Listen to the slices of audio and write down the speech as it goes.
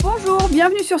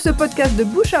bienvenue sur ce podcast de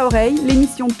Bouche à Oreille,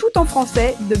 l'émission tout en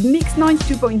français de Mix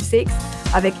 92.6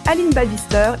 avec Aline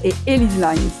Bavister et Elise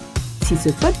Lines. Si ce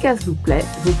podcast vous plaît,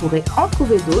 vous pourrez en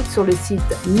trouver d'autres sur le site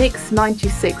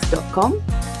mix926.com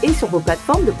et sur vos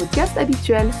plateformes de podcast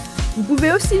habituelles. Vous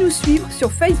pouvez aussi nous suivre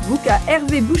sur Facebook à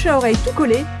Hervé Bouche à Oreille tout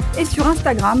collé et sur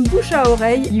Instagram Bouche à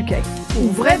Oreille UK.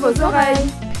 Ouvrez vos oreilles!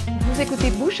 Vous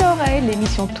écoutez Bouche à Oreille,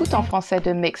 l'émission tout en français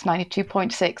de Mix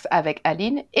 92.6 avec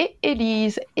Aline et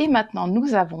Elise. Et maintenant,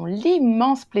 nous avons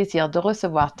l'immense plaisir de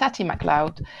recevoir Tati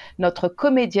McLeod, notre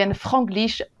comédienne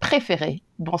franglish préférée.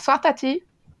 Bonsoir Tati.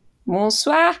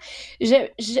 Bonsoir.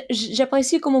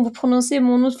 J'apprécie comment vous prononcez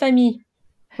mon nom de famille.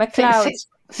 McLeod.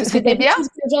 C'était bien.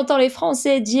 J'entends les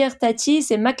Français dire Tati,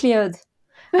 c'est McLeod.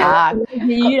 Ah,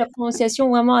 j'ai eu la prononciation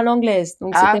vraiment à l'anglaise.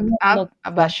 Donc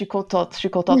je suis contente.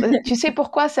 Tu sais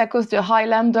pourquoi? C'est à cause de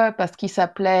Highlander, parce qu'il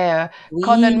s'appelait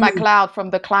Conan McLeod from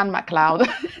the clan McLeod.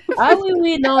 Ah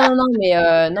oui,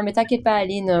 non, mais t'inquiète pas,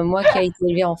 Aline. Moi qui ai été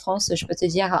élevée en France, je peux te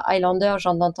dire, Highlander,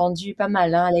 j'en ai entendu pas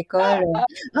mal à l'école.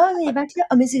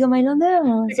 Mais c'est comme Highlander.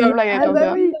 C'est comme Highlander. Ah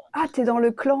bah oui. Ah, t'es dans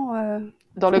le clan.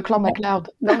 Dans le clan McLeod.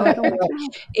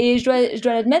 Et je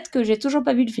dois l'admettre que j'ai toujours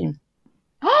pas vu le film.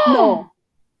 Oh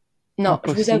non,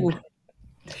 je vous avoue.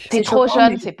 T'es trop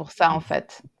jeune, c'est pour ça en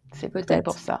fait. C'est peut-être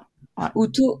pour ça. Ouais. Ou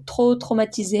trop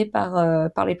traumatisé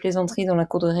par les plaisanteries dans la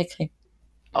cour de récré.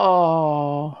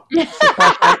 Oh, c'est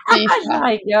pas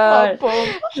gentil.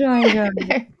 Je rigole.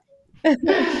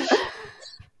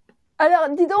 Alors,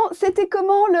 dis donc, c'était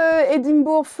comment le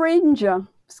Edinburgh Fringe?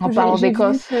 En parlant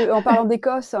d'Écosse. En parlant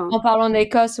d'Écosse. En parlant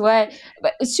d'Écosse, ouais.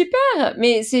 Bah, super,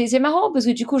 mais c'est marrant parce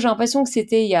que du coup, j'ai l'impression que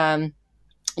c'était il y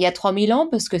a 3000 ans,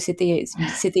 parce que c'était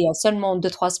il y a seulement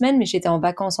 2-3 semaines, mais j'étais en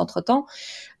vacances entre-temps.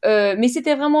 Mais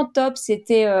c'était vraiment top.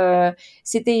 C'était un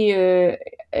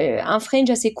fringe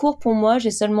assez court pour moi.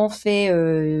 J'ai seulement fait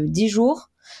 10 jours,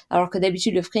 alors que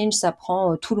d'habitude, le fringe, ça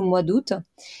prend tout le mois d'août.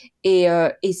 Et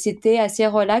c'était assez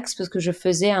relax parce que je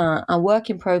faisais un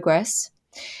work in progress.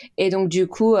 Et donc du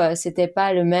coup c'était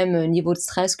pas le même niveau de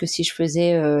stress que si je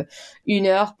faisais 1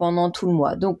 heure pendant tout le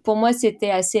mois. Donc pour moi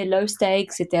c'était assez low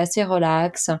stakes, c'était assez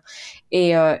relax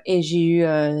et j'ai eu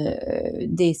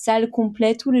des salles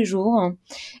complètes tous les jours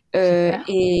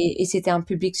et c'était un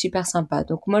public super sympa.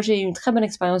 Donc moi j'ai eu une très bonne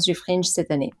expérience du Fringe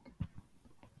cette année.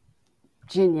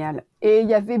 Génial. Et il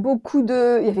y avait beaucoup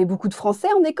de Français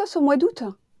en Écosse au mois d'août.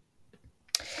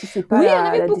 C'est pas oui, il y en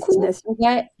avait beaucoup. Destination.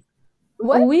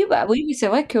 Ouais. Oui, c'est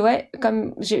vrai que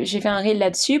comme j'ai fait un reel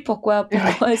là-dessus, pourquoi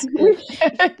est-ce que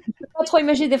je peux pas trop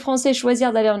imaginer des Français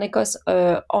choisir d'aller en Écosse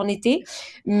en été,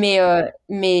 mais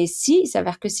si, il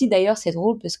s'avère que si. D'ailleurs, c'est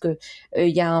drôle parce que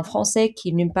il y a un Français qui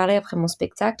est venu me parler après mon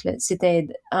spectacle. C'était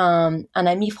un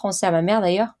ami français à ma mère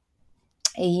d'ailleurs,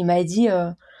 et il m'a dit,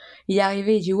 il est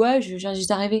arrivé, il dit ouais, je viens juste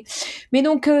d'arriver. Mais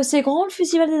donc c'est grand le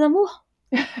Festival d'Édimbourg?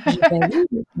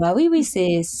 Oui,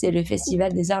 c'est le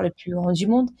festival des arts le plus grand du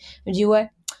monde. Il me dit ouais,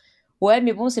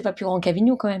 mais bon, c'est pas plus grand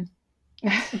qu'Avignon quand même. Si,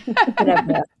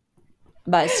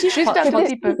 je crois. Un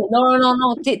petit peu.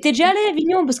 Non, t'es déjà allé à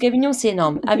Avignon, parce qu'Avignon c'est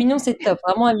énorme. Avignon c'est top,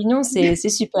 vraiment Avignon c'est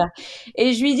super.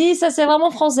 Et je lui dis ça c'est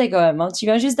vraiment français quand même. Hein. Tu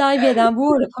viens juste d'arriver à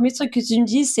Édimbourg, le premier truc que tu me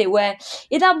dis c'est ouais,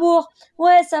 Édimbourg,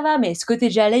 ouais ça va, mais ce que t'es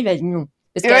déjà allé, va Avignon.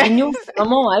 Parce qu'Avignon,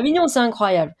 Avignon, c'est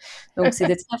incroyable. Donc,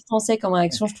 c'était très français comme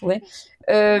réaction, je trouvais.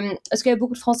 Est-ce qu'il y avait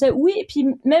beaucoup de Français? Oui, et puis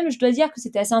même, je dois dire que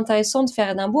c'était assez intéressant de faire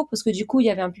Édimbourg, parce que du coup, il y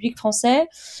avait un public français,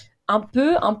 un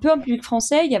peu un public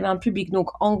français, il y avait un public donc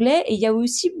anglais, et il y a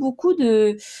aussi beaucoup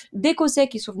d'Écossais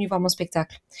qui sont venus voir mon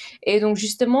spectacle. Et donc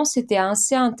justement, c'était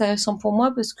assez intéressant pour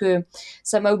moi parce que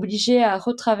ça m'a obligée à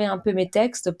retravailler un peu mes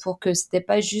textes pour que c'était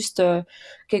pas juste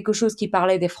quelque chose qui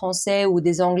parlait des Français ou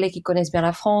des Anglais qui connaissent bien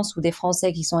la France ou des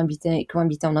Français qui ont habité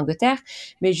en Angleterre,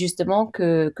 mais justement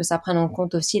que ça prenne en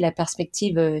compte aussi la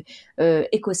perspective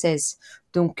écossaise.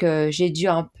 Donc j'ai dû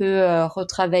un peu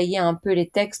retravailler un peu les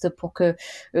textes pour que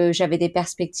j'avais des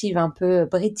perspectives un peu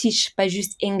british, pas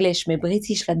juste English mais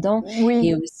british là-dedans,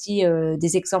 et aussi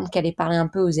des exemples qui allaient parler un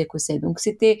peu aux Écossais. Donc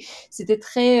c'était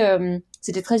très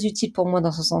utile pour moi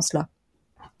dans ce sens-là.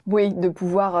 Oui, de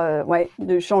pouvoir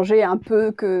de changer un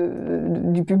peu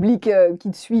du public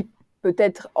qui te suit,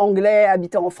 peut-être anglais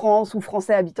habitant en France ou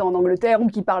français habitant en Angleterre ou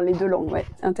qui parle les deux langues. Ouais,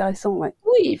 c'est intéressant, ouais.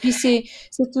 Oui, et puis c'est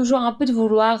toujours un peu de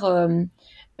vouloir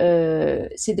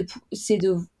c'est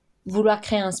de vouloir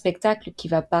créer un spectacle qui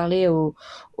va parler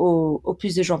au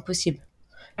plus de gens possible.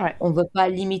 Ouais. On veut pas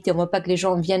limiter, on veut pas que les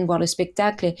gens viennent voir le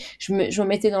spectacle. Et je me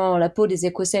mettais dans la peau des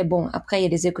Écossais. Bon, après, il y a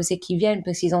les Écossais qui viennent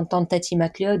parce qu'ils entendent Tatty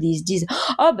McLeod et ils se disent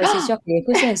 « Oh, bah, c'est sûr qu'elle est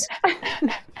écossaise. »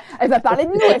 Elle va parler de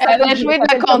nous. Elle va jouer de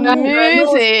la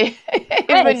cornemuse et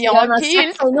venir en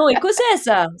kilt. C'est quand même un sacré nom écossais,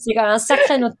 ça. C'est quand même un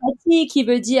sacré nom de Tatty qui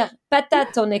veut dire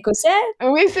patate en écossais.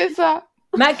 Oui, c'est ça.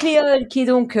 MacLeod qui est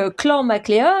donc clan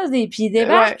MacLeod et puis il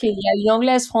débarque et il y a une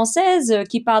anglaise française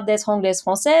qui part d'être anglaise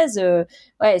française.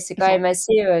 Ouais, c'est quand même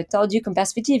assez tordu comme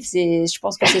perspective. Je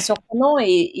pense que c'est surprenant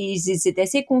et ils étaient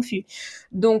assez confus.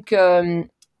 Donc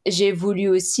j'ai voulu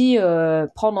aussi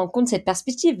prendre en compte cette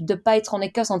perspective de pas être en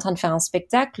Écosse en train de faire un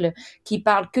spectacle qui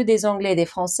parle que des Anglais et des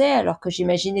Français, alors que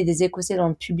j'imaginais des Écossais dans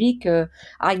le public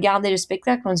à regarder le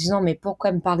spectacle en disant mais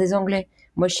pourquoi me parler des Anglais?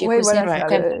 Moi je suis Écossais,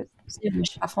 je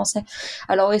suis pas français.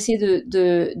 Alors essayer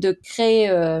de créer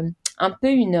un peu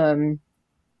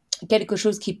quelque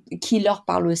chose qui leur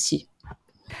parle aussi.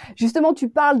 Justement, tu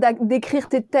parles d'écrire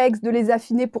tes textes, de les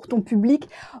affiner pour ton public.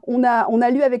 On a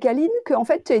lu avec Aline qu'en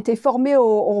fait, tu as été formée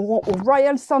au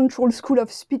Royal Central School of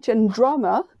Speech and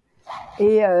Drama.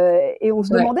 Et on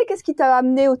se demandait qu'est-ce qui t'a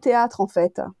amené au théâtre, en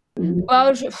fait.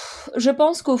 Je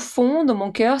pense qu'au fond, dans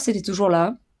mon cœur, c'était toujours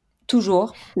là.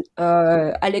 Toujours.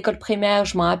 À l'école primaire,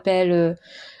 je me rappelle,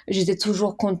 j'étais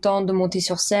toujours contente de monter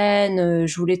sur scène.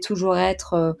 Je voulais toujours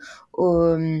être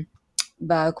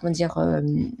comment dire,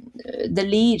 the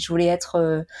lead. Je voulais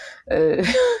être je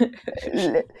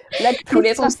voulais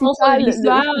être au centre de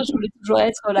l'histoire. Je voulais toujours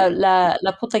être la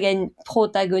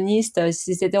protagoniste.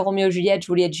 Si c'était Roméo et Juliette, je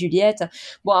voulais être Juliette.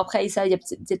 Bon, après ça, il y a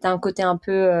peut-être un côté un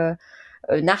peu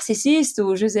narcissiste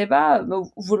ou je sais pas,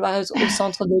 vouloir être au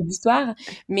centre de l'histoire,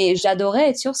 mais j'adorais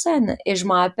être sur scène. Et je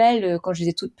me rappelle quand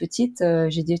j'étais toute petite,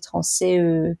 j'ai dû être en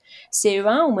CE1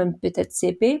 ou même peut-être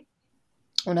CP.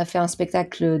 On a fait un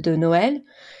spectacle de Noël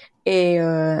et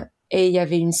il y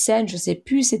avait une scène, je sais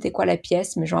plus c'était quoi la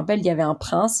pièce, mais je me rappelle il y avait un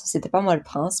prince. C'était pas moi le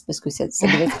prince parce que ça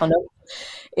devait être un homme.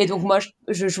 Et donc moi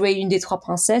je jouais une des 3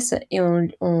 princesses et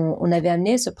on avait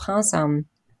amené ce prince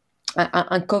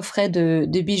un coffret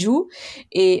de bijoux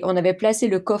et on avait placé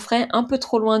le coffret un peu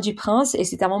trop loin du prince et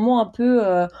c'était un moment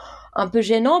un peu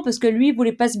gênant parce que lui il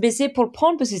voulait pas se baisser pour le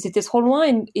prendre parce que c'était trop loin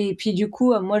et puis du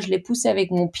coup moi je l'ai poussé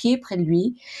avec mon pied près de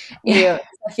lui et ça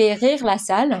fait rire la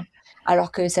salle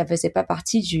alors que ça faisait pas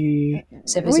partie du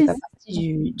spectacle,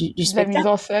 la mise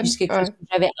en scène, juste quelque chose que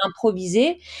j'avais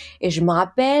improvisé et je me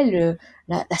rappelle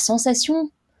la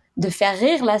sensation de faire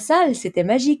rire la salle, c'était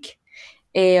magique.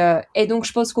 Et donc,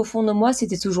 je pense qu'au fond de moi,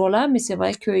 c'était toujours là, mais c'est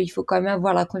vrai qu'il faut quand même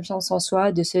avoir la confiance en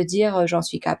soi, de se dire, j'en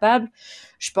suis capable,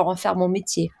 je peux en faire mon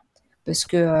métier. Parce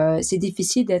que c'est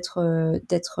difficile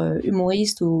d'être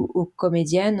humoriste ou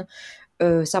comédienne.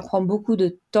 Ça prend beaucoup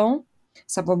de temps,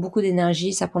 ça prend beaucoup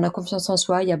d'énergie, ça prend la confiance en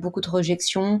soi, il y a beaucoup de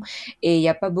rejection et il n'y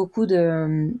a pas beaucoup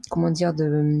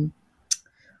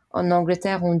en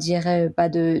Angleterre, on dirait pas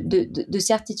de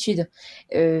certitude.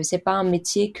 C'est pas un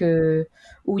métier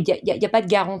où il y a pas de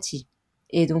garantie.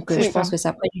 Et donc, je pense que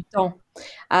ça prend du temps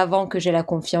avant que j'ai la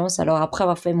confiance. Alors, après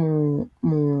avoir fait mon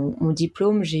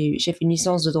diplôme, j'ai fait une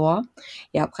licence de droit.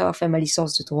 Et après avoir fait ma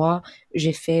licence de droit,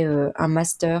 j'ai fait un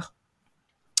master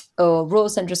au Royal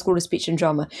Central School of Speech and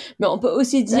Drama. Mais on peut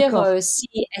aussi dire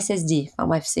CSSD. Enfin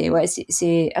bref,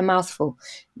 c'est a mouthful.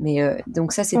 Mais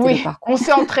donc ça, c'était le parcours. On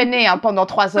s'est entraîné pendant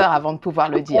 3 heures avant de pouvoir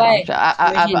le dire. Ouais,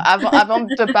 avant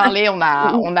de te parler, on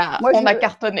a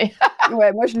cartonné.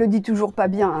 Ouais, moi je le dis toujours pas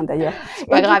bien d'ailleurs. C'est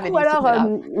pas grave. Du coup, alors,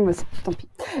 tant pis.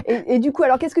 Et du coup,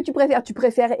 alors qu'est-ce que tu préfères ? Tu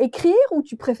préfères écrire ou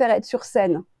tu préfères être sur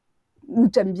scène ? Ou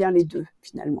t'aimes bien les deux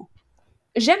finalement ?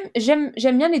 J'aime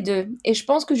bien les deux. Et je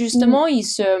pense que justement,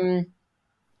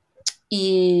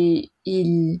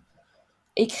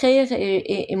 écrire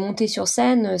et monter sur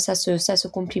scène, ça se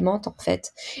complimente en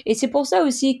fait. Et c'est pour ça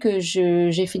aussi que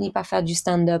j'ai fini par faire du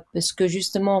stand-up parce que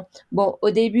justement, bon, au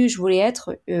début, je voulais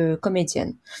être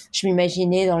comédienne. Je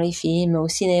m'imaginais dans les films, au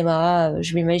cinéma,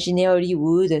 je m'imaginais à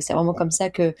Hollywood. C'est vraiment comme ça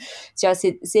que, tu vois,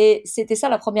 c'était ça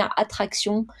la première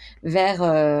attraction vers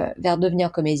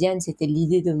devenir comédienne. C'était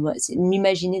l'idée de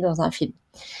m'imaginer dans un film.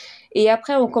 Et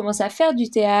après, on commence à faire du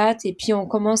théâtre et puis on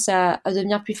commence à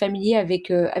devenir plus familier avec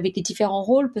les différents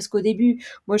rôles parce qu'au début,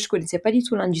 moi, je connaissais pas du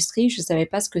tout l'industrie, je savais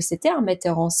pas ce que c'était un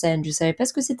metteur en scène, je savais pas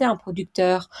ce que c'était un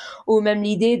producteur ou même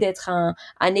l'idée d'être un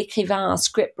écrivain, un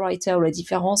scriptwriter ou la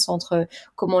différence entre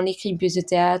comment on écrit une pièce de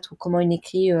théâtre ou comment on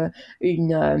écrit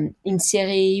une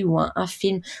série ou un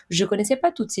film. Je connaissais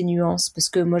pas toutes ces nuances parce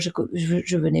que moi,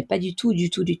 je venais pas du tout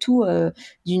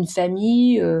d'une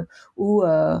famille où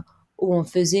on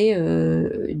faisait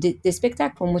des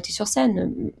spectacles, on montait sur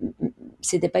scène.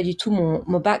 c'était pas du tout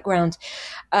mon background.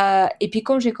 Et puis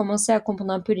quand j'ai commencé à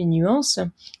comprendre un peu les nuances,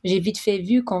 j'ai vite fait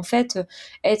vu qu'en fait,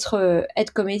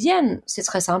 être comédienne, c'est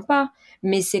très sympa,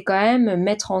 mais c'est quand même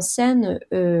mettre en scène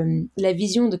la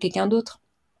vision de quelqu'un d'autre.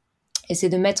 Et c'est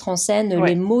de mettre en scène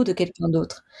les mots de quelqu'un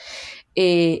d'autre.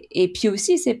 Et puis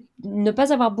aussi, c'est ne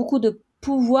pas avoir beaucoup de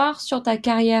pouvoir sur ta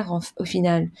carrière au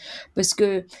final. Parce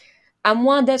que, à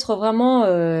moins d'être vraiment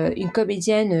une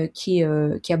comédienne qui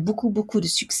a beaucoup, beaucoup de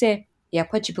succès, et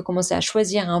après tu peux commencer à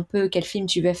choisir un peu quel film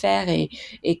tu veux faire et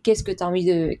qu'est-ce que tu as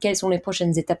envie quelles sont les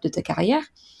prochaines étapes de ta carrière.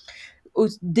 Au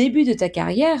début de ta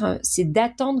carrière, c'est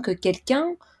d'attendre que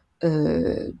quelqu'un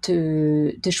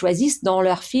te choisissent dans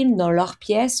leur film, dans leur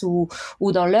pièce ou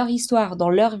dans leur histoire, dans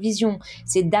leur vision.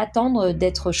 C'est d'attendre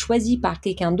d'être choisi par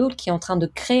quelqu'un d'autre qui est en train de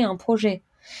créer un projet.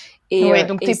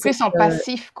 Donc tu es plus en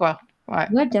passif, quoi.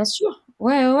 Ouais, bien sûr.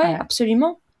 Ouais,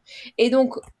 absolument. Et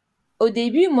donc, au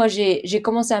début, moi, j'ai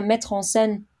commencé à mettre en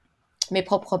scène mes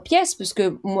propres pièces parce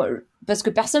que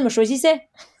personne me choisissait.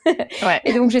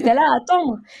 Et donc j'étais là à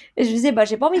attendre et je disais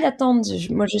j'ai pas envie d'attendre,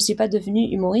 moi je suis pas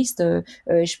devenue humoriste,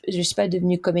 je suis pas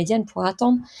devenue comédienne pour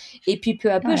attendre. Et puis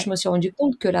peu à peu je me suis rendu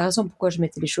compte que la raison pourquoi je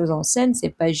mettais les choses en scène, c'est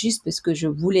pas juste parce que je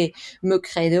voulais me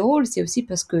créer des rôles, c'est aussi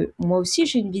parce que moi aussi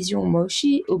j'ai une vision, moi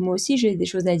aussi j'ai des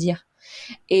choses à dire.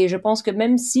 Et je pense que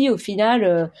même si au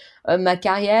final ma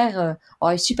carrière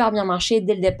aurait super bien marché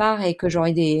dès le départ et que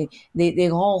j'aurais des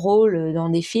grands rôles dans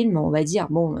des films, on va dire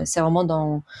c'est vraiment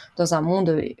dans un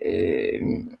monde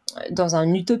dans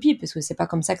une utopie, parce que c'est pas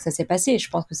comme ça que ça s'est passé. Je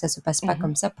pense que ça se passe pas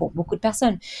comme ça pour beaucoup de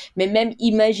personnes. Mais même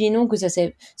imaginons que ça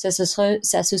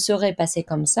se serait passé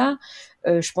comme ça,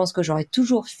 je pense que j'aurais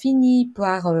toujours fini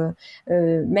par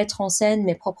mettre en scène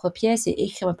mes propres pièces et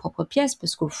écrire mes propres pièces,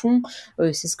 parce qu'au fond,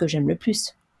 c'est ce que j'aime le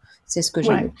plus. C'est ce que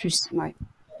j'aime le plus. Ouais.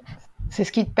 C'est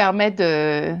ce qui te permet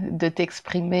de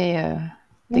t'exprimer,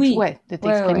 toi,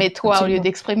 absolument, au lieu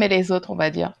d'exprimer les autres, on va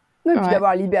dire. Oui, puis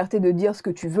d'avoir la liberté de dire ce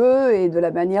que tu veux et de la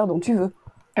manière dont tu veux.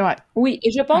 Oui,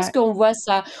 et je pense qu'on voit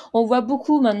ça. On voit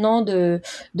beaucoup maintenant de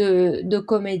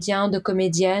comédiens, de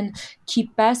comédiennes qui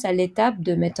passent à l'étape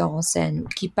de metteur en scène,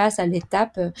 qui passent à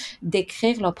l'étape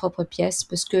d'écrire leur propre pièce,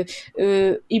 parce que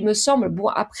il me semble,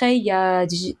 après il y a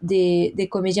des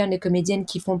comédiens, des comédiennes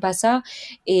qui font pas ça,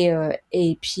 et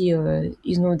puis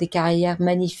ils ont des carrières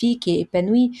magnifiques et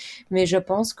épanouies, mais je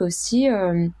pense qu'aussi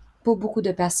pour beaucoup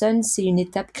de personnes, c'est une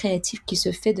étape créative qui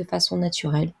se fait de façon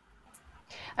naturelle.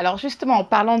 Alors justement, en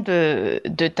parlant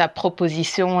de ta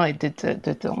proposition et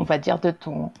on va dire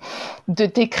de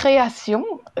tes créations,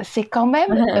 c'est quand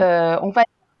même, on va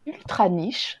dire, ultra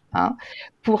niche,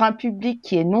 pour un public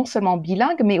qui est non seulement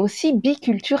bilingue, mais aussi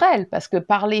biculturel, parce que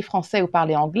parler français ou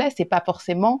parler anglais, c'est pas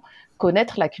forcément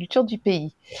connaître la culture du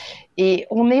pays. Et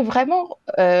on est vraiment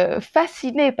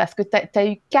fascinés, parce que tu as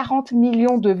eu 40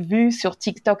 millions de vues sur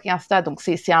TikTok et Insta, donc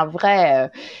c'est un vrai...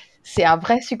 c'est un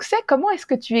vrai succès. Comment est-ce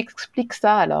que tu expliques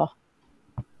ça alors?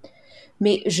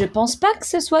 Mais je pense pas que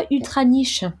ce soit ultra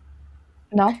niche.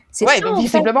 Non.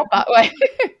 Visiblement pas. Ouais.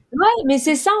 Ouais, mais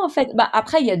c'est ça en fait.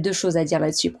 Après, il y a deux choses à dire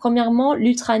là-dessus. Premièrement,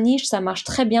 l'ultra niche, ça marche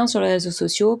très bien sur les réseaux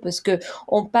sociaux, parce que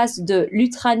on passe de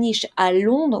l'ultra niche à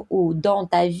Londres ou dans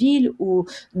ta ville ou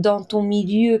dans ton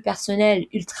milieu personnel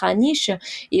ultra niche,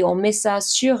 et on met ça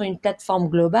sur une plateforme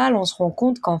globale. On se rend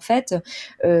compte qu'en fait,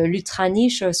 l'ultra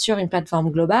niche sur une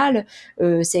plateforme globale,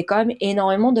 c'est quand même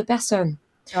énormément de personnes.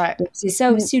 Donc, c'est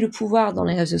ça aussi le pouvoir dans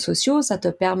les réseaux sociaux, ça te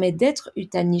permet d'être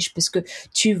ultra niche, parce que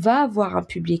tu vas avoir un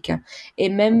public, et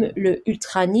même le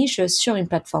ultra niche sur une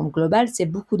plateforme globale, c'est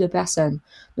beaucoup de personnes.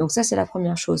 Donc ça, c'est la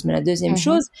première chose. Mais la deuxième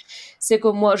chose, c'est que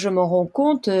moi, je me rends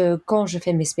compte quand je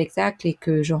fais mes spectacles et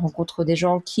que je rencontre des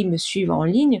gens qui me suivent en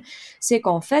ligne, c'est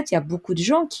qu'en fait, il y a beaucoup de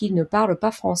gens qui ne parlent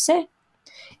pas français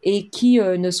et qui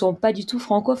ne sont pas du tout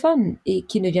francophones et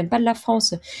qui ne viennent pas de la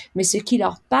France. Mais ce qui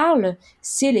leur parle,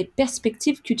 c'est les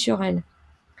perspectives culturelles.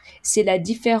 C'est la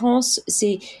différence,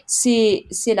 c'est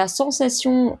la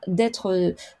sensation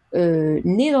d'être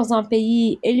né dans un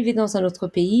pays, élevé dans un autre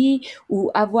pays,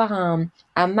 ou avoir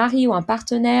un mari ou un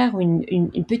partenaire ou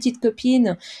une petite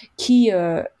copine qui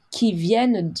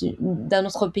viennent d'un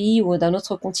autre pays ou d'un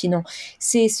autre continent.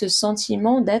 C'est ce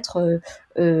sentiment d'être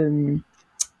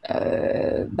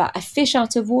fish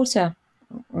out of water.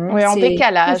 Oui, en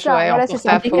décalage,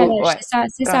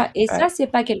 c'est ça. Et ça, c'est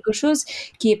pas quelque chose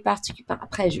qui est particulier.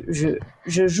 Après,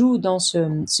 je joue dans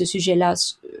ce sujet-là.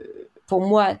 Pour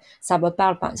moi, ça me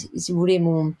parle. Si vous voulez,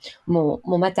 mon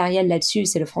matériel là-dessus,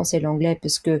 c'est le français et l'anglais,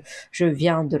 parce que je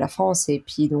viens de la France et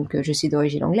puis donc je suis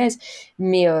d'origine anglaise.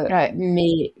 Mais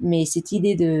cette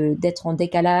idée d'être en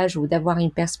décalage ou d'avoir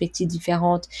une perspective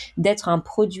différente, d'être un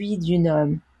produit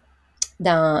d'une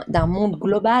d'un monde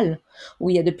global où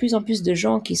il y a de plus en plus de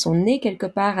gens qui sont nés quelque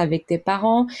part avec des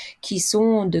parents qui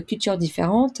sont de cultures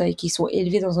différentes et qui sont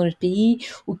élevés dans un autre pays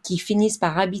ou qui finissent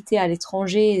par habiter à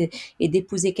l'étranger et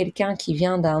d'épouser quelqu'un qui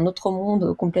vient d'un autre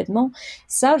monde complètement.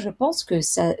 Ça, je pense que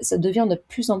ça devient de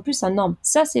plus en plus un norme.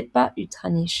 Ça, c'est pas ultra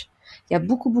niche. Il y a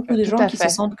beaucoup de Tout gens à qui se fait.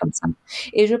 sentent comme ça.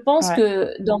 Et je pense Ouais.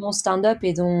 que dans mon stand-up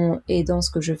et dans ce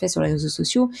que je fais sur les réseaux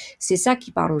sociaux, c'est ça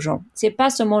qui parle aux gens. C'est pas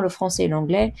seulement le français et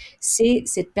l'anglais, c'est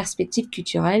cette perspective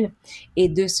culturelle et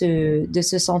de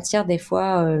se sentir des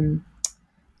fois,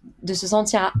 de se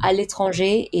sentir à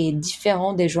l'étranger et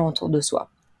différent des gens autour de soi.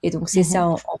 Et donc c'est ça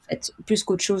en fait, plus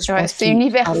qu'autre chose, je Ouais, pense, c'est qui parle aux gens.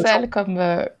 universel comme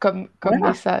Voilà,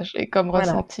 message et comme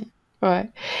voilà. ressenti. Ouais.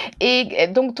 Et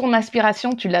donc, ton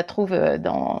inspiration, tu la trouves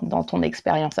dans ton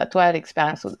expérience à toi,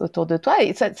 l'expérience autour de toi.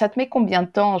 Et ça te met combien de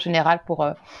temps en général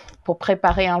pour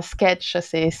préparer un sketch?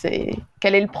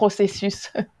 Quel est le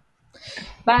processus?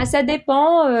 Bah ça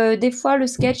dépend. Des fois le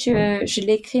sketch, je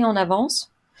l'écris en avance.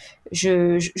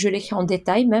 Je l'écris en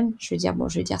détail même. Je vais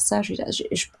dire ça.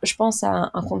 Je pense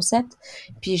à un concept,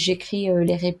 puis j'écris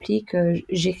les répliques,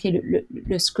 j'écris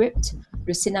le script,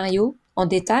 le scénario en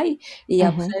détail, et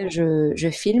après je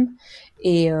filme.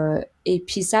 Et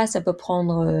puis ça peut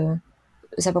prendre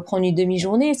une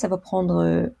demi-journée, ça peut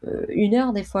prendre 1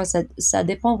 heure des fois. Ça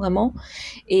dépend vraiment.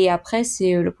 Et après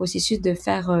c'est le processus de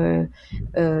faire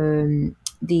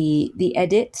des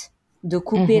edits, de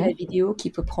couper la vidéo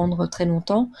qui peut prendre très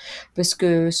longtemps parce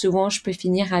que souvent je peux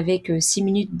finir avec 6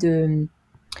 minutes de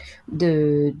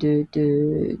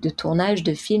tournage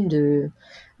de film De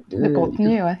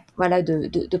contenu, ouais. voilà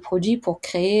de produit pour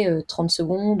créer 30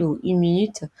 secondes ou 1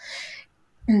 minute.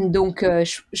 Donc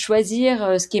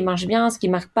choisir ce qui marche bien, ce qui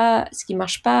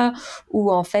marche pas, ou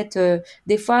en fait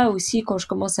des fois aussi quand je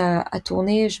commence à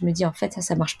tourner, je me dis en fait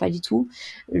ça marche pas du tout,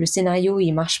 le scénario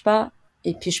il marche pas,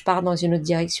 et puis je pars dans une autre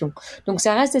direction. Donc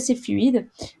ça reste assez fluide,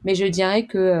 mais je dirais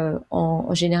que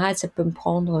en général ça peut me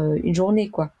prendre 1 journée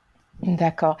quoi.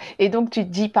 D'accord. Et donc, tu te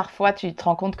dis parfois, tu te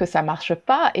rends compte que ça marche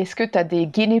pas. Est-ce que tu as des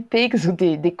guinea pigs ou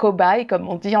des cobayes, comme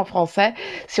on dit en français,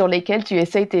 sur lesquels tu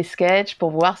essayes tes sketchs pour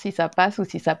voir si ça passe ou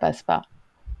si ça passe pas?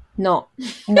 Non,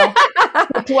 Non.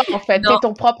 C'est toi, en fait. non. T'es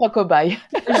ton propre cobaye.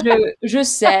 Je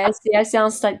sais, c'est assez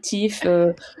instinctif.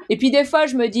 Et puis des fois,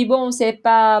 je me dis bon, c'est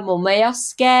pas mon meilleur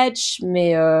sketch,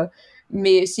 mais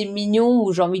c'est mignon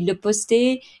ou j'ai envie de le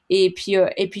poster. Et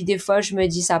puis des fois, je me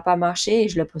dis ça a pas marché et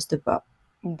je le poste pas.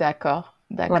 D'accord,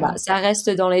 d'accord. Voilà, ça reste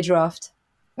dans les drafts.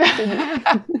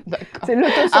 D'accord. C'est À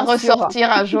l'autocensure.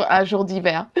 ressortir un jour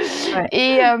d'hiver. Ouais.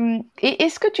 Et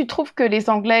est-ce que tu trouves que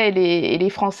les Anglais et les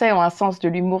Français ont un sens de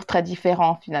l'humour très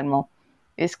différent finalement?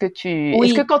 Est-ce que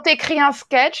quand tu écris un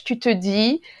sketch, tu te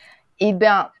dis, eh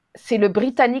ben, c'est le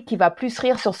Britannique qui va plus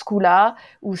rire sur ce coup-là,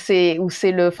 ou c'est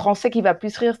le Français qui va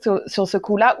plus rire sur ce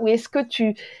coup-là, ou est-ce que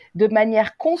de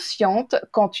manière consciente,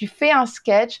 quand tu fais un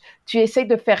sketch, tu essayes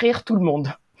de faire rire tout le monde?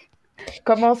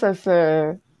 Comment ça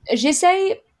se...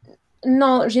 J'essaye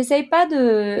pas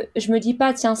je me dis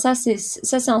pas, tiens, ça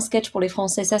c'est un sketch pour les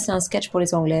Français, ça c'est un sketch pour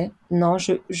les Anglais. Non,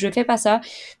 je fais pas ça.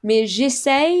 Mais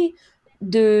j'essaye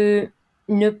de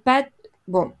ne pas,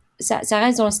 bon, ça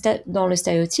reste dans le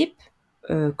stéréotype,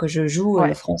 que je joue Ouais.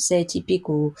 le français typique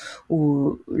ou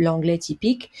l'anglais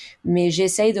typique, mais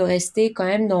j'essaye de rester quand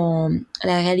même dans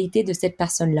la réalité de cette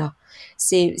personne-là.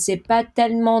 C'est pas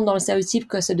tellement dans le stéréotype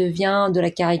que ça devient de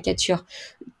la caricature.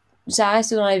 Ça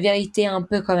reste dans la vérité un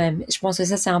peu quand même. Je pense que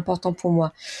ça, c'est important pour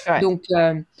moi. Ouais. Donc,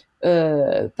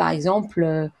 par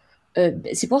exemple,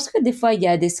 c'est pour ça que des fois, il y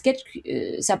a des sketchs,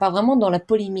 ça part vraiment dans la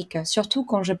polémique. Surtout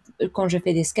quand je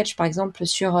fais des sketchs, par exemple,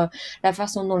 sur la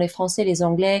façon dont les Français, les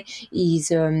Anglais,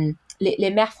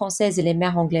 les mères françaises et les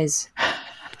mères anglaises.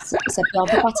 Ça peut un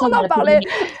peu partir On dans en la parlait.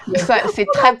 polémique. C'est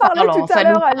très parlait parlant. tout à Ça nous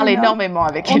l'heure, parle Aline, hein. énormément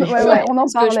avec On, les on en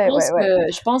Parce que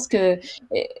parlait. je pense que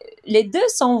les deux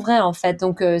sont vrais en fait.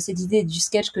 Donc cette idée du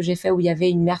sketch que j'ai fait où il y avait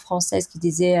une mère française qui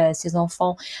disait à ses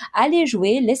enfants allez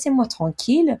jouer, laissez-moi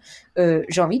tranquille,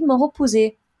 j'ai envie de me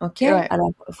reposer. Ok, Ouais.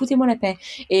 alors foutez-moi la paix.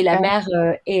 Et la Ouais. mère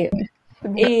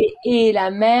et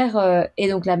la mère et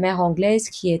donc la mère anglaise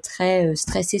qui est très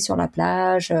stressée sur la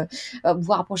plage,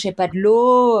 vous rapprochez pas de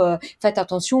l'eau, faites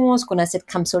attention parce qu'on a cette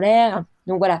crème solaire.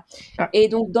 Donc voilà. Ouais. Et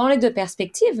donc dans les deux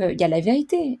perspectives, il y a la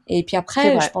vérité. Et puis C'est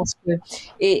après, vrai. je pense que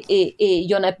et il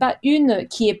y en a pas une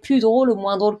qui est plus drôle ou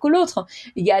moins drôle que l'autre.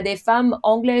 Il y a des femmes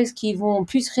anglaises qui vont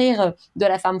plus rire de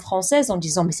la femme française en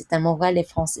disant mais c'est tellement vrai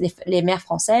les mères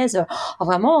françaises,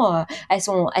 vraiment elles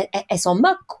s'en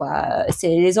moquent quoi. C'est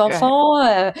les enfants,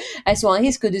 elles sont à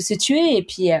risque de se tuer et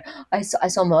puis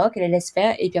elles s'en moquent, elles les laissent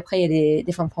faire. Et puis après il y a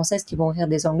des femmes françaises qui vont rire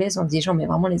des anglaises en disant mais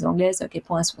vraiment les anglaises à quel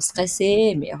point elles sont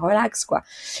stressées, mais relax quoi.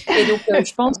 Et donc,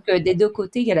 je pense que des deux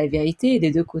côtés, il y a la vérité, et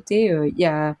des deux côtés, il y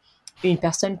a une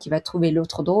personne qui va trouver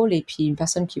l'autre drôle, et puis une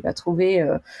personne qui va trouver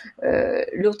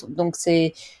l'autre. Donc,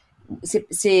 c'est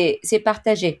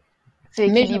partagé. C'est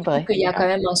Mais je trouve équilibré. qu'il y a quand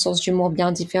même un sens d'humour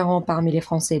bien différent parmi les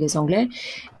Français et les Anglais.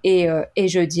 Et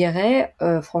je dirais,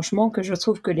 franchement, que je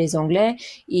trouve que les Anglais,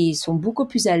 ils sont beaucoup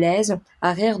plus à l'aise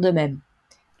à rire d'eux-mêmes.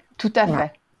 Tout à Voilà.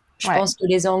 fait. Je pense que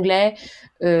les Anglais,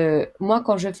 moi,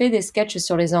 quand je fais des sketchs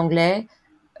sur les Anglais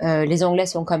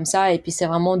sont comme ça, et puis c'est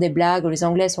vraiment des blagues. Les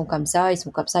Anglais sont comme ça, ils sont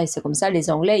comme ça, et c'est comme ça.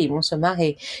 Les Anglais, ils vont se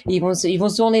marrer, ils vont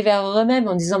se tourner vers eux-mêmes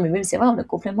en disant, mais même c'est vrai, on est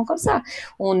complètement comme ça.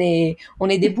 On est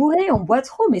des bourrés, on boit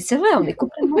trop, mais c'est vrai, on est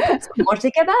complètement comme ça. On mange des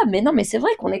kebabs, mais non, mais c'est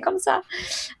vrai qu'on est comme ça.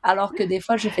 Alors que des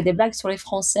fois, je fais des blagues sur les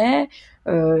Français.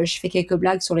 Je fais quelques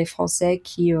blagues sur les Français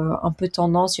qui ont un peu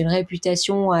tendance, une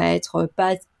réputation à être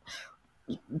pas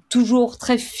toujours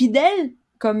très fidèles,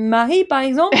 comme Marie, par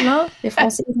exemple. Hein. Les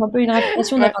Français ont un peu une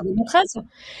réputation d'avoir des maîtresses.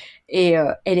 Et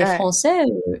les Français,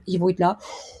 ils vont être là.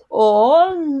 Oh,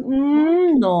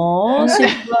 non,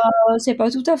 c'est pas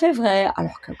tout à fait vrai.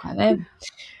 Alors que quand même.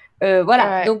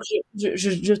 Voilà. Donc,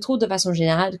 je trouve de façon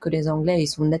générale que les Anglais, ils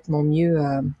sont nettement mieux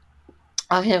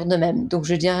à rire d'eux-mêmes. Donc,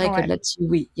 je dirais que là-dessus,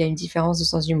 oui, il y a une différence de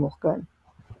sens d'humour quand même.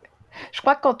 Je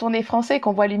crois que quand on est français et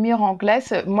qu'on voit l'humour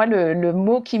anglaise, moi, le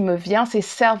mot qui me vient, c'est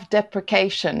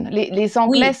self-deprecation. Les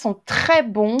Anglais sont très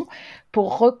bons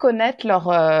pour reconnaître leur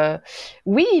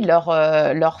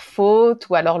faute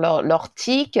ou alors leur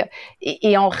tic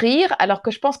et en rire, alors que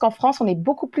je pense qu'en France, on est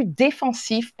beaucoup plus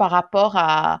défensif par rapport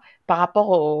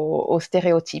aux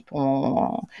stéréotypes.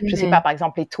 Je sais pas, par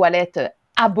exemple, les toilettes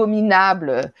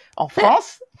abominables en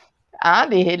France, hein,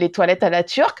 les toilettes à la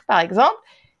turque, par exemple.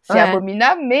 C'est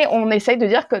abominable, mais on essaye de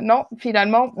dire que non,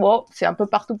 finalement, bon, c'est un peu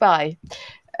partout pareil.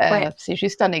 C'est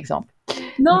juste un exemple.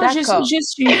 Non, je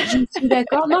suis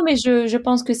d'accord. Non, mais je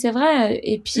pense que c'est vrai.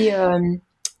 Et puis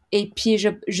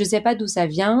je sais pas d'où ça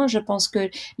vient. Je pense que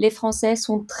les Français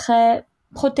sont très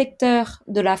protecteurs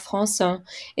de la France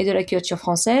et de la culture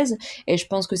française. Et je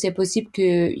pense que c'est possible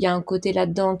qu'il y a un côté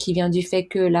là-dedans qui vient du fait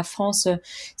que la France,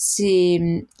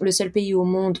 c'est le seul pays au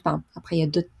monde. Enfin, après, il y a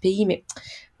d'autres pays, mais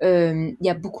il y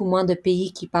a beaucoup moins de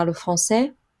pays qui parlent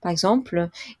français, par exemple,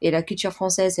 et la culture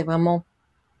française est vraiment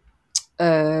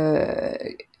très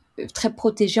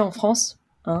protégée en France.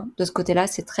 Hein. De ce côté-là,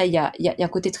 c'est très, il y a un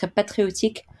côté très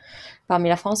patriotique parmi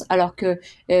la France, alors que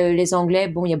les Anglais,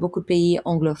 bon, il y a beaucoup de pays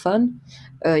anglophones,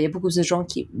 il y a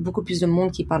beaucoup plus de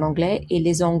monde qui parle anglais, et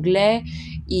les Anglais,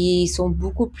 ils sont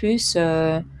beaucoup plus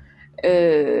à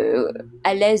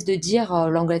l'aise de dire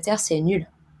l'Angleterre c'est nul,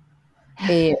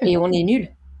 et on est nul.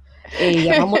 Et il y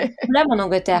a vraiment des problèmes en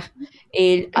Angleterre.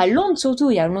 Et à Londres, surtout,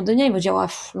 il y a un Londonien, il va dire,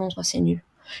 Londres, c'est nul.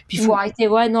 Puis il faut arrêter,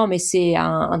 non, mais c'est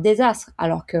un désastre.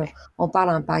 Alors qu'on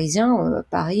parle à un Parisien,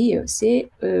 Paris, c'est...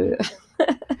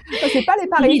 C'est pas les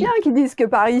Parisiens qui disent que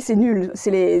Paris, c'est nul. C'est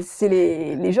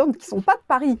les gens qui sont pas de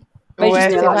Paris.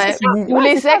 Ouais, c'est vrai. Ou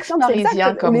les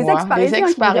ex-parisiens comme moi. Les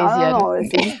ex-parisiennes. Non,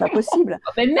 c'est juste pas possible.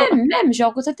 Mais même, j'ai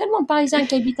rencontré tellement de Parisiens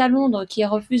qui habitent à Londres qui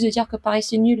refusent de dire que Paris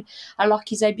c'est nul alors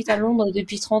qu'ils habitent à Londres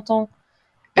depuis 30 ans.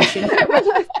 Ça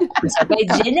va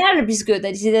être génial puisque tu as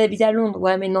décidé d'habiter à Londres.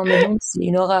 Ouais, mais non, c'est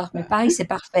une horreur. Mais Paris, c'est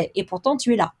parfait. Et pourtant,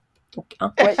 tu es là. Donc,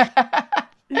 hein.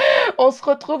 On se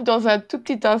retrouve dans un tout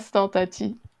petit instant,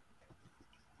 Tati.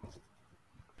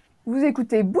 Vous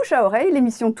écoutez Bouche à oreille,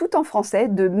 l'émission tout en français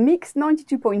de Mix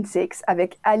 92.6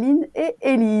 avec Aline et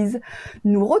Élise.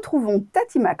 Nous retrouvons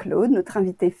Tati McLeod, notre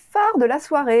invitée phare de la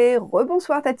soirée.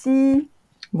 Rebonsoir Tati.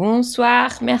 Bonsoir,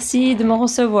 merci de me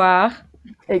recevoir.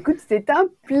 Écoute, c'est un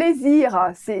plaisir.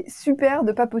 C'est super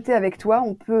de papoter avec toi.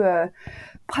 On peut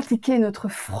pratiquer notre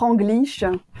franglish.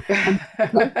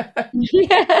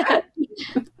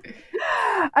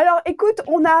 Alors, écoute,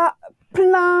 on a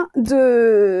plein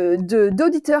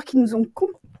d'auditeurs qui nous ont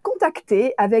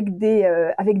contactés avec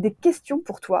des questions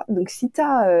pour toi. Donc, si tu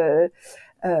as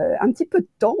un petit peu de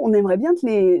temps, on aimerait bien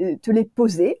te les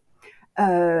poser.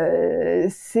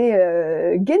 C'est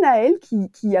Genaël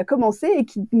qui a commencé et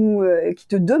qui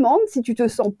te demande si tu te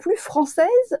sens plus française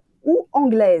ou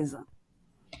anglaise.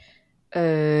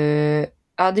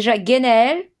 Alors déjà,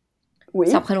 Genaël,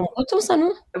 c'est un prénom breton, ça,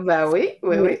 non? Bah oui.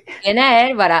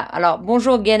 Genaël, voilà. Alors,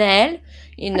 bonjour Genaël,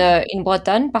 une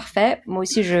Bretonne, parfait. Moi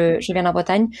aussi, je viens de la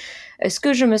Bretagne. Est-ce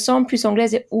que je me sens plus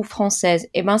anglaise ou française?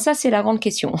 Eh ben, ça, c'est la grande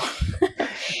question.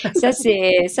 Ça,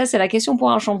 c'est la question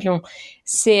pour un champion.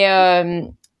 C'est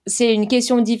une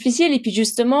question difficile, et puis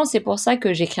justement, c'est pour ça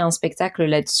que j'ai créé un spectacle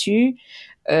là-dessus.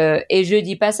 Et je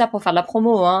dis pas ça pour faire de la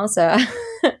promo, hein. Ça,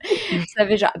 Ça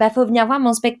fait genre, faut venir voir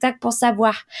mon spectacle pour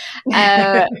savoir.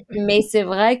 Mais c'est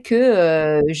vrai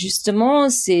que justement,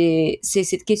 c'est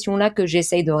cette question-là que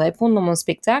j'essaye de répondre dans mon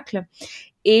spectacle.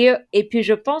 Et puis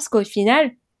je pense qu'au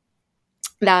final,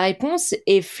 la réponse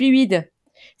est fluide.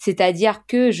 C'est-à-dire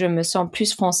que je me sens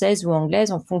plus française ou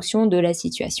anglaise en fonction de la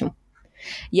situation.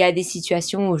 Il y a des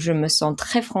situations où je me sens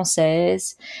très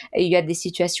française et il y a des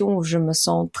situations où je me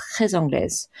sens très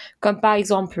anglaise. Comme par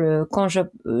exemple, quand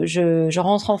je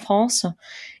rentre en France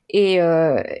et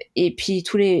puis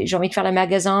j'ai envie de faire le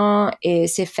magasin et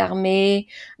c'est fermé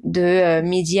de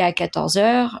midi à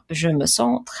 14h, je me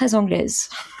sens très anglaise.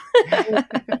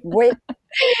 Oui.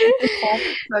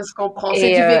 Ça se comprend,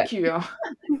 c'est du vécu. Hein.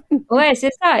 Ouais,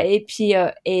 c'est ça. Et puis,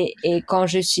 et quand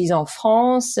je suis en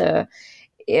France,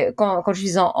 quand je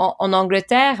suis en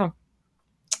Angleterre,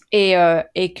 et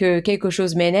que quelque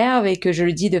chose m'énerve et que je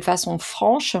le dis de façon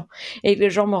franche et que les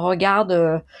gens me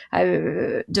regardent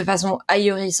de façon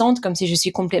ahurissante comme si je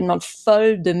suis complètement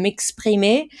folle de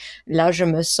m'exprimer, là je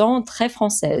me sens très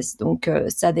française. Donc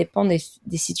ça dépend des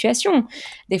situations.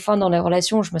 Des fois dans les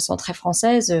relations je me sens très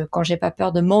française quand j'ai pas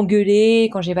peur de m'engueuler,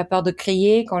 quand j'ai pas peur de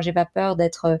crier, quand j'ai pas peur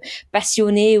d'être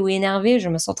passionnée ou énervée, je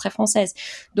me sens très française.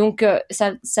 Donc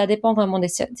ça dépend vraiment des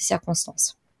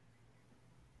circonstances.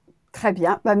 Très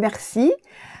bien, merci.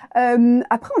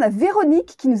 Après, on a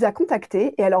Véronique qui nous a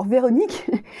contactés. Et alors, Véronique,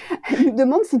 elle nous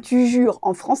demande si tu jures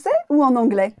en français ou en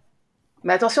anglais.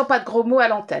 Mais attention, pas de gros mots à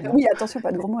l'antenne. Oui, attention,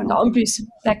 pas de gros mots à l'antenne. Non, en plus,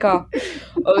 d'accord.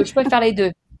 Je peux faire les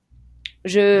deux.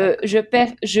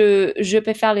 Je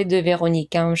peux faire les deux,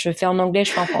 Véronique. Hein. Je fais en anglais,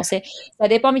 je fais en français. Ça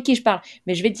dépend avec qui je parle.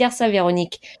 Mais je vais te dire ça,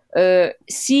 Véronique.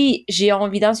 Si j'ai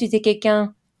envie d'insulter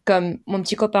quelqu'un comme mon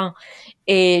petit copain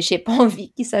et j'ai pas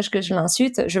envie qu'il sache que je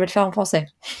l'insulte, je vais le faire en français.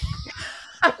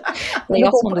 Il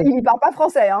ne parle pas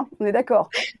français, hein, on est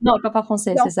d'accord. Non, il parle pas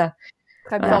français, c'est ça.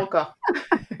 Très bien. Pas encore.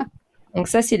 Donc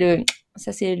ça c'est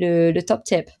le top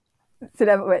tip. C'est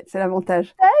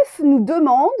l'avantage. Steph nous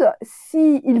demande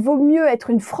s'il vaut mieux être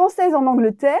une Française en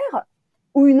Angleterre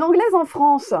ou une Anglaise en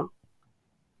France.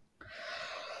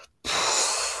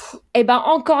 Eh ben,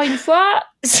 encore une fois,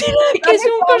 c'est la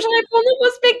question que je réponds dans mon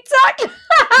spectacle.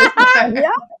 Très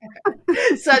bien.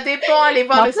 Ça dépend, allez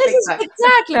voir le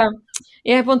spectacle.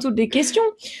 Et répondre toutes les questions.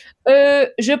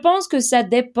 Je pense que ça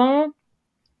dépend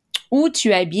où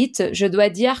tu habites. Je dois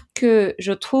dire que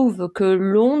je trouve que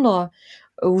Londres,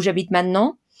 où j'habite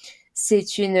maintenant,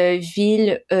 c'est une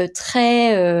ville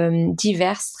très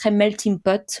diverse, très melting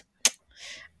pot.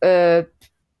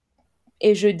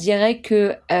 Et je dirais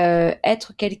que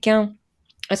être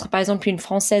par exemple une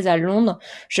Française à Londres,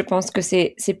 je pense que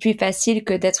c'est plus facile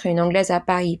que d'être une Anglaise à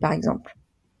Paris, par exemple.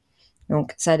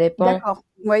 Donc ça dépend. D'accord.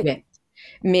 Oui.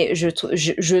 Mais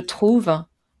je trouve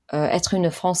être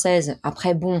une Française.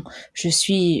 Après bon, je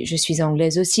suis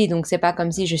anglaise aussi, donc c'est pas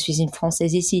comme si je suis une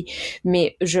Française ici.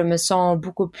 Mais je me sens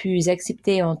beaucoup plus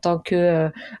acceptée en tant que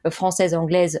Française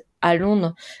anglaise à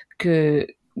Londres que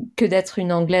d'être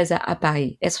une Anglaise à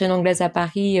Paris. Être une Anglaise à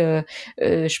Paris,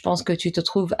 je pense que tu te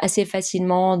trouves assez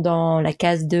facilement dans la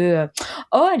case de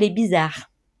oh, elle est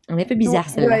bizarre. On est un peu bizarre,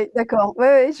 celle-là. Oui, d'accord.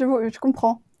 Ouais, je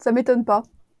comprends. Ça m'étonne pas.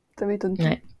 Ouais.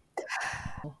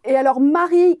 Et alors,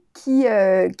 Marie, qui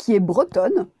est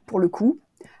bretonne, pour le coup,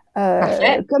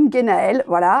 comme Guénaëlle,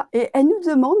 voilà. Et elle nous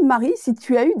demande, Marie, si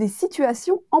tu as eu des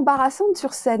situations embarrassantes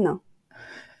sur scène.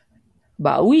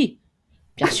 Bah oui,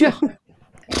 bien sûr.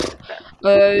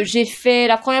 J'ai fait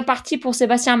la première partie pour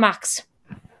Sébastien Marx,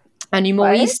 un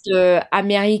humoriste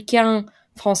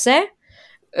américain-français.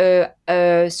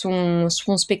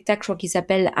 Son spectacle, je crois qu'il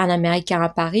s'appelle Un Américain à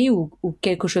Paris ou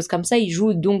quelque chose comme ça. Il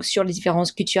joue donc sur les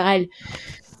différences culturelles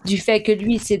du fait que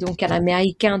lui, c'est donc un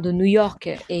Américain de New York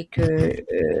et que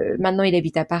maintenant il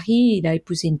habite à Paris. Il a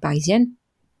épousé une Parisienne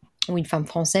ou une femme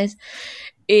française.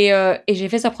 Et j'ai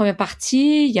fait sa première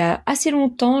partie il y a assez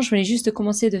longtemps. Je venais juste de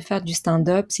commencer de faire du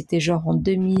stand-up. C'était genre en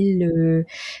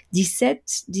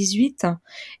 2017-18.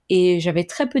 Et j'avais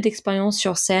très peu d'expérience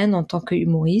sur scène en tant que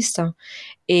humoriste.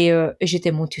 Et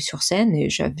j'étais montée sur scène et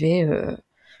j'avais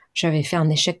fait un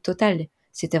échec total.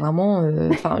 C'était vraiment...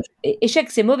 échec,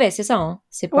 c'est mauvais, c'est ça. Hein,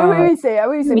 c'est pas... Oui, c'est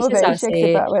mauvais. Ça, échec,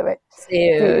 c'est pas... Ouais.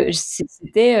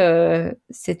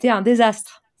 C'était un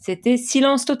désastre. C'était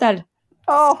silence total.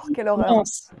 Oh, quelle horreur.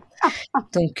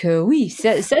 Donc oui,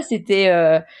 ça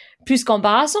c'était plus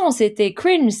qu'embarrassant, c'était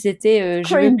cringe, c'était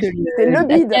je veux que le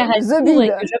bide, the bide, et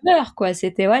que je meure quoi,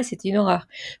 c'était une horreur.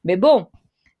 Mais bon,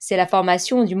 c'est la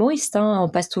formation d'humoriste, hein, on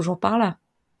passe toujours par là.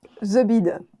 The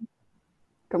bide,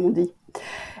 comme on dit.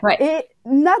 Ouais. Et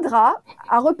Nadra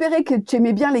a repéré que tu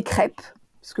aimais bien les crêpes,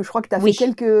 parce que je crois que tu as fait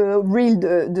quelques reels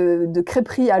de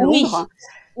crêperies à Londres.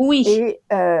 Oui.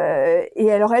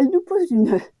 Et alors, elle nous pose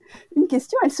une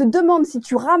question. Elle se demande si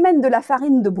tu ramènes de la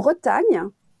farine de Bretagne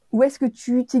ou est-ce que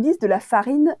tu utilises de la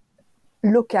farine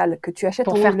locale que tu achètes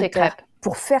Pour en faire tes Angleterre crêpes.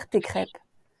 pour faire tes crêpes.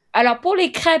 Alors pour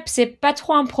les crêpes, c'est pas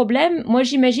trop un problème. Moi,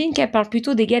 j'imagine qu'elle parle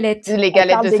plutôt des galettes. Les Elle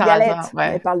galettes parle de des sarrasin. galettes. Ouais.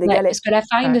 Elle parle des Ouais, galettes. parce que la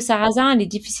farine Ouais. de sarrasin, elle est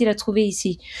difficile à trouver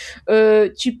ici.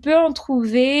 Tu peux en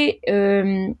trouver.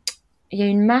 Il y a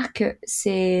une marque,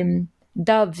 c'est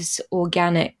Dove's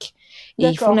Organic. Et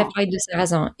ils font de la D'accord. farine de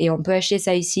sarrasin. Et on peut acheter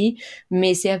ça ici,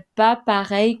 mais c'est pas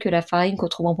pareil que la farine qu'on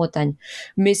trouve en Bretagne.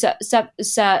 Mais ça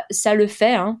le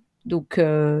fait, hein. Donc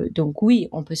oui,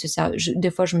 on peut se servir.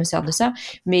 Des fois, je me sers de ça.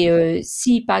 Mais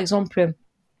si, par exemple,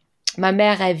 ma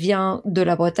mère, elle vient de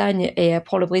la Bretagne et elle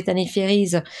prend le Britannic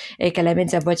Ferries et qu'elle amène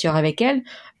sa voiture avec elle,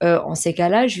 en ces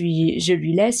cas-là, je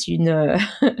lui laisse une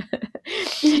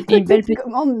belle petite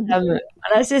commande.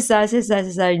 voilà, c'est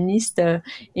ça, une liste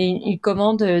et une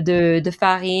commande de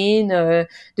farine,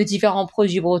 de différents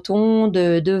produits bretons,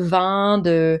 de vin,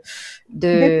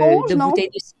 D'éponge, de non? bouteilles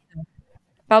de cidre.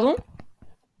 Pardon?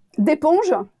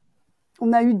 D'éponge.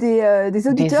 On a eu des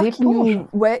auditeurs éponges?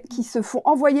 qui se font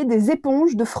envoyer des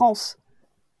éponges de France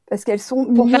parce qu'elles sont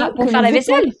Pour mieux faire que la les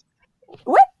vaisselle? éponges.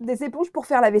 Ouais, des éponges pour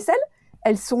faire la vaisselle.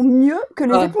 Elles sont mieux que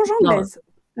les Oh, éponges non. anglaises.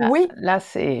 Oui, Là,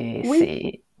 c'est...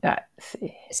 Oui.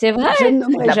 C'est vrai? je ne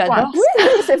nommerai la jamais. pointe. Oui,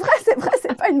 c'est vrai,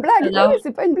 c'est pas une blague. Alors, Oui,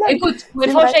 c'est pas une blague. écoute, pour être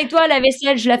C'est franche vrai. avec toi, la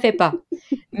vaisselle, je la fais pas.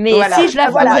 Mais Voilà. si je la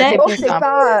Ah voilà, faisais, donc plus c'est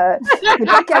simple.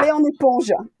 pas calé en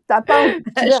éponge. T'as pas, tu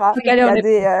je verras. peux Il y caler en a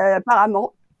des,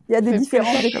 apparemment, il y a des C'est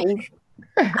différences plus d'éponges.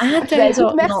 intéressant.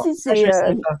 Écoute, merci, Non, ça, je le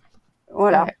sais pas.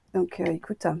 voilà. Ouais. Donc,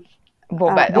 écoute, Bon, bon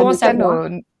en à tout cas, savoir.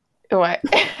 ouais.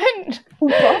 ou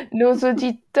pas. Nos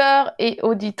auditeurs et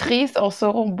auditrices en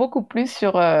sauront beaucoup plus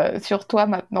sur toi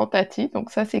maintenant, Tati. Donc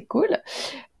ça, c'est cool.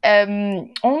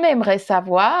 On aimerait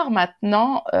savoir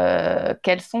maintenant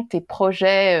quels sont tes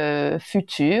projets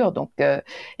futurs. Donc,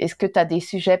 est-ce que tu as des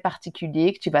sujets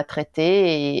particuliers que tu vas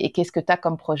traiter et qu'est-ce que tu as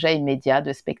comme projet immédiat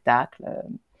de spectacle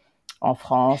en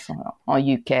France, en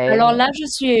UK? Alors là,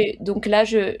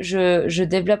 je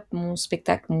développe mon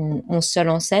spectacle, mon seul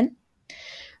en scène,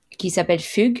 qui s'appelle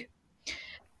Fugue.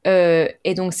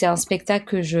 Et donc, c'est un spectacle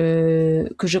que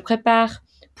je prépare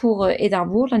pour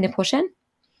Édimbourg l'année prochaine.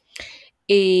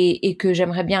 Et que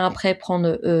j'aimerais bien après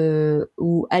prendre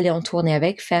ou aller en tournée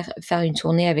avec, faire une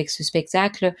tournée avec ce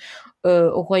spectacle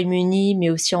au Royaume-Uni, mais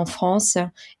aussi en France,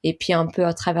 et puis un peu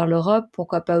à travers l'Europe,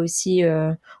 pourquoi pas aussi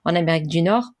en Amérique du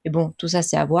Nord. Et bon, tout ça,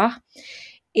 c'est à voir.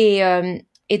 Et, euh,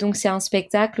 et donc, c'est un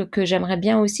spectacle que j'aimerais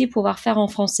bien aussi pouvoir faire en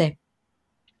français.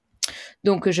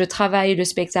 Donc, je travaille le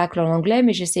spectacle en anglais,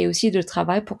 mais j'essaie aussi de le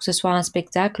travailler pour que ce soit un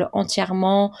spectacle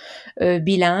entièrement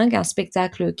bilingue, un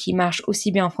spectacle qui marche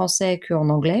aussi bien en français qu'en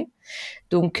anglais.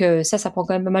 Donc, ça prend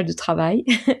quand même pas mal de travail.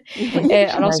 Oui.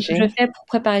 Alors, ce que je fais pour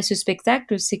préparer ce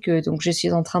spectacle, c'est que donc je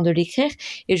suis en train de l'écrire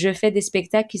et je fais des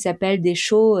spectacles qui s'appellent des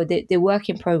shows, des work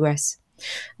in progress.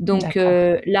 Donc,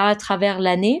 là, à travers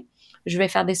l'année, je vais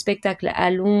faire des spectacles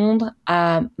à Londres,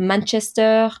 à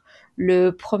Manchester, le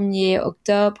 1er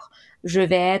octobre. Je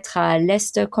vais être à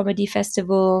Leicester Comedy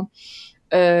Festival.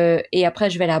 Et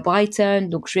après, je vais aller à Brighton.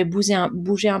 Donc, je vais bouger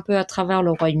un peu à travers le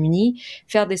Royaume-Uni,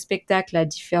 faire des spectacles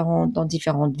dans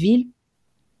différentes villes.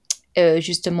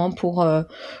 Justement pour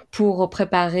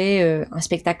préparer un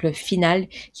spectacle final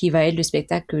qui va être le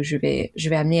spectacle que je vais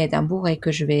amener à Édimbourg et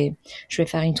que je vais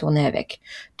faire une tournée avec.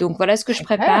 Donc voilà ce que je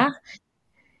prépare.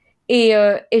 Et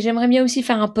j'aimerais bien aussi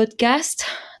faire un podcast.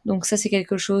 Donc ça c'est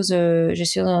quelque chose. Je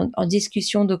suis en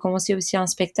discussion de commencer aussi un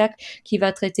spectacle qui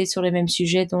va traiter sur les mêmes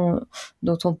sujets dont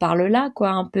on parle là, quoi,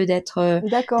 un peu d'être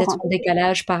en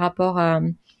décalage par rapport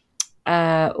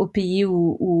au pays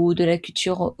ou de la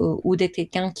culture ou d'être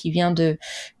quelqu'un qui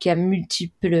a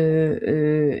multiples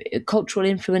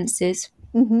cultural influences.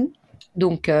 Mm-hmm.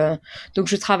 Donc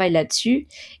je travaille là-dessus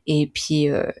et puis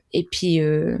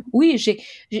oui,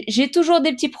 j'ai toujours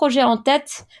des petits projets en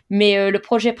tête, mais le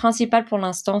projet principal pour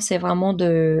l'instant c'est vraiment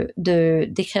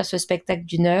d'écrire ce spectacle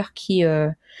d'1 heure qui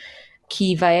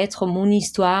va être mon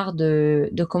histoire de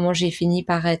comment j'ai fini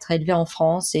par être élevée en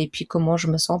France et puis comment je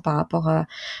me sens par rapport à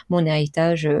mon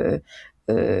héritage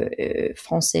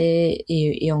français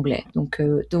et anglais. Donc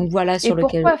voilà sur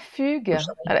lequel. Et pourquoi fugue?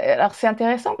 Alors c'est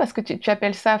intéressant parce que tu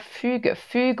appelles ça fugue.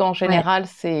 Fugue en général,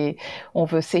 c'est on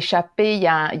veut s'échapper. Il y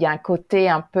a un côté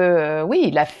un peu, oui,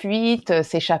 la fuite,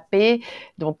 s'échapper.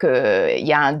 Donc il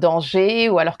y a un danger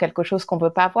ou alors quelque chose qu'on veut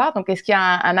pas voir. Donc est-ce qu'il y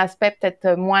a un aspect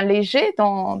peut-être moins léger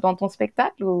dans ton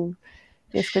spectacle ou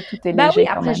est-ce que tout est léger? Oui,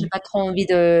 après j'ai pas trop envie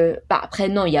de. Après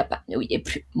non, il y a pas. Oui, il est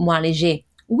plus moins léger.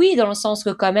 Oui, dans le sens que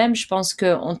quand même, je pense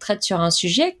qu'on traite sur un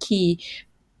sujet qui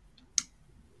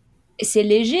c'est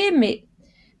léger, mais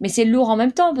c'est lourd en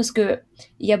même temps parce que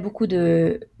il y a beaucoup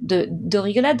de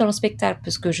rigolade dans le spectacle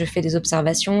parce que je fais des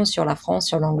observations sur la France,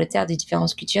 sur l'Angleterre, des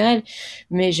différences culturelles,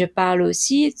 mais je parle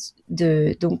aussi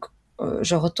donc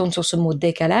je retourne sur ce mot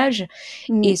décalage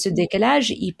et ce décalage,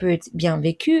 il peut être bien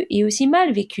vécu et aussi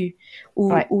mal vécu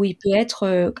ou il peut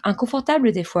être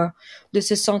inconfortable des fois de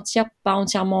se sentir pas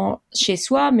entièrement chez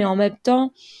soi, mais en même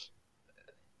temps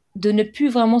de ne plus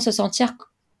vraiment se sentir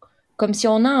comme si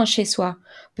on a un chez-soi.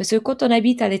 Parce que quand on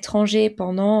habite à l'étranger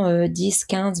pendant 10,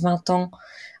 15, 20 ans,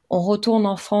 on retourne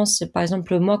en France, par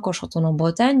exemple moi quand je retourne en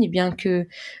Bretagne, bien que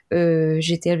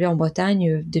j'ai été élevée en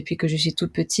Bretagne depuis que je suis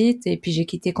toute petite et puis j'ai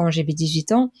quitté quand j'avais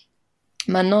 18 ans.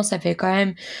 Maintenant, ça fait quand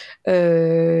même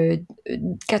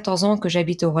 14 ans que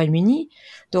j'habite au Royaume-Uni.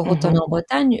 De retourner en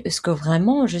Bretagne, est-ce que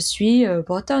vraiment je suis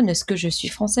bretonne? Est-ce que je suis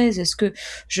française? Est-ce que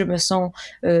je me sens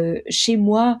chez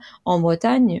moi en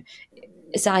Bretagne?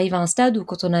 Ça arrive à un stade où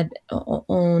quand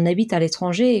on habite à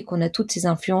l'étranger et qu'on a toutes ces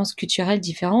influences culturelles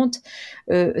différentes,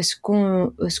 est-ce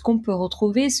qu'on peut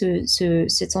retrouver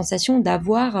cette sensation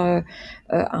d'avoir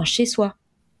un chez-soi?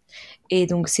 Et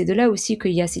donc c'est de là aussi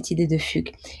qu'il y a cette idée de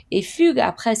fugue. Et fugue,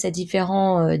 après, ça a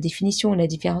différentes définitions.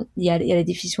 Il y a la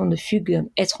définition de fugue,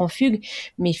 être en fugue,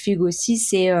 mais fugue aussi,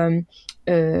 c'est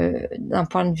d'un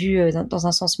point de vue, dans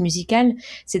un sens musical,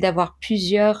 c'est d'avoir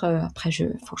plusieurs. Après,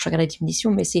 faut que je regarde la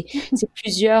définition, mais c'est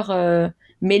plusieurs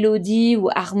mélodies ou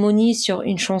harmonies sur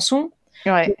une chanson.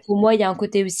 Ouais. Donc, pour moi, il y a un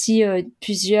côté aussi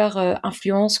plusieurs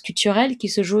influences culturelles qui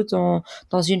se jouent dans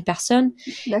une personne.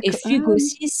 D'accord. Et fugue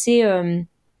aussi,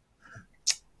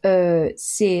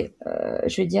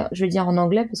 je vais dire en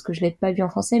anglais parce que je l'ai pas vu en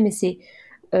français, mais c'est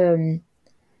euh,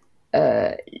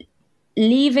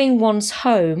 leaving one's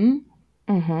home.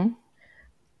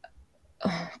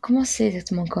 Comment c'est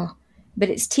exactement encore? But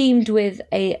it's teamed with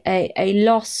a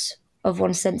loss of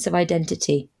one's sense of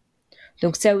identity.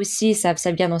 Donc ça aussi, ça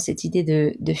vient dans cette idée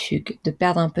de fugue, de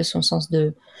perdre un peu son sens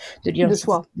de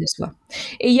soi.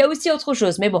 Et il y a aussi autre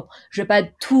chose, mais bon, je vais pas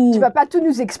tout. Tu vas pas tout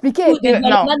nous expliquer.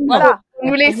 Non, voilà.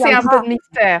 Nous laisser un peu de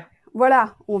mystère.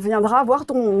 Voilà, on viendra voir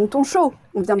ton show.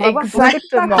 On viendra voir ton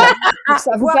spectacle pour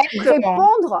savoir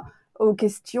répondre aux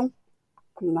questions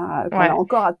qu'on a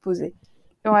encore à te poser.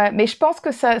 Ouais, mais je pense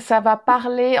que ça va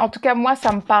parler. En tout cas, moi,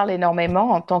 ça me parle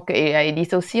énormément et à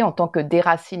Élise aussi, en tant que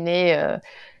déracinée.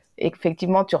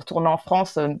 Effectivement, tu retournes en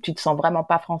France, tu te sens vraiment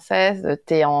pas française.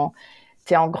 T'es en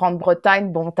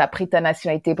Grande-Bretagne. Bon, t'as pris ta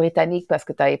nationalité britannique parce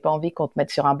que t'avais pas envie qu'on te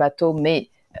mette sur un bateau, mais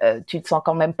tu te sens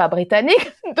quand même pas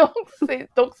britannique. Donc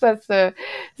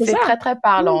c'est très très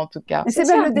parlant en tout cas. Et c'est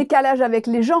même le décalage avec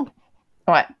les gens.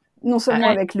 Ouais. Non seulement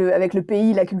avec le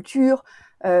pays, la culture,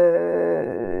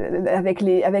 avec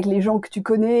les gens que tu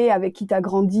connais, avec qui tu as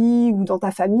grandi ou dans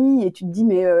ta famille, et tu te dis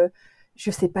mais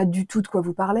je sais pas du tout de quoi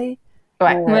vous parlez.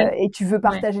 Et tu veux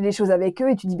partager des choses avec eux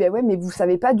et tu dis ouais, mais vous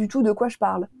savez pas du tout de quoi je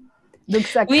parle. Donc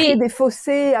ça crée des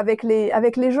fossés avec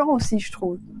les gens aussi, je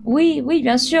trouve. Oui,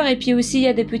 bien sûr. Et puis aussi, il y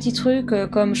a des petits trucs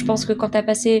comme je pense que quand tu as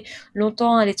passé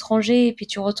longtemps à l'étranger et puis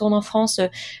tu retournes en France,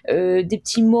 des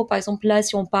petits mots, par exemple là,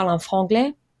 si on parle un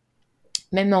franglais,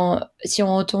 même si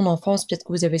on retourne en France, peut-être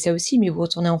que vous avez ça aussi, mais vous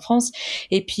retournez en France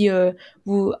et puis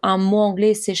un mot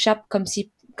anglais s'échappe comme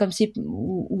si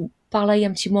ou par là il y a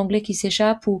un petit mot anglais qui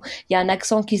s'échappe ou il y a un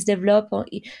accent qui se développe.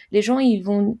 Les gens ils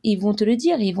vont te le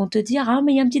dire, ils vont te dire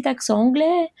mais il y a un petit accent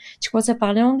anglais, tu commences à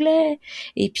parler anglais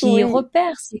et puis ils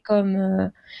repèrent, c'est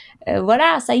comme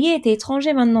voilà, ça y est, t'es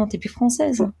étranger maintenant, t'es plus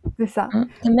française. C'est ça.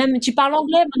 Même tu parles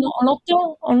anglais maintenant,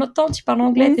 on l'entend, tu parles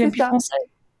anglais, t'es même plus française.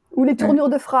 Ou les tournures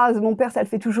de phrases, mon père ça le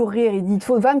fait toujours rire, il dit il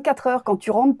faut 24 heures quand tu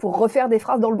rentres pour refaire des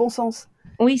phrases dans le bon sens.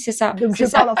 Oui, c'est ça. Donc je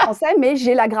parle en français, mais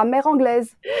j'ai la grammaire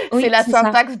anglaise. Oui, c'est la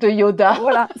syntaxe de Yoda.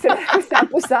 Voilà, c'est un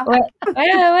peu ça. Ouais,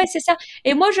 c'est ça.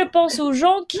 Et moi, je pense aux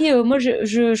gens qui... moi,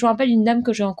 je me rappelle une dame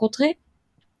que j'ai rencontrée.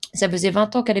 Ça faisait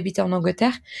 20 ans qu'elle habitait en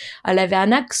Angleterre. Elle avait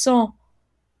un accent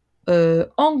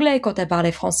anglais quand elle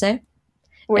parlait français.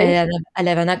 Oui. Elle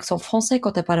avait un accent français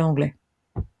quand elle parlait anglais.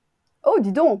 Oh,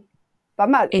 dis donc, pas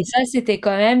mal. Et ça, c'était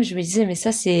quand même... Je me disais, mais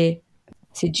ça, c'est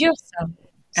dur, ça.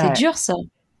 C'est dur, ça.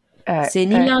 C'est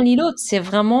ni l'un ni l'autre, c'est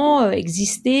vraiment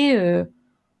exister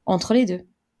entre les deux.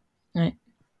 Ouais.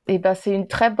 Et ben c'est une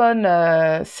très bonne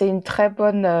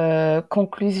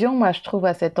conclusion, moi je trouve,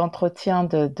 à cet entretien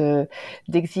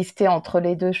d'exister entre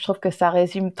les deux. Je trouve que ça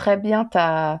résume très bien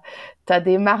ta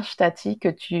démarche, Tati, que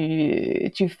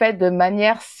tu fais de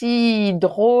manière si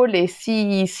drôle et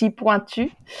si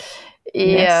pointue.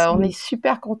 Et on est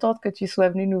super contente que tu sois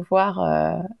venue nous voir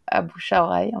à Bouche à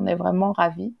Oreille. On est vraiment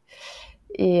ravis.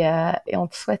 Et on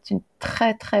te souhaite une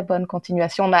très très bonne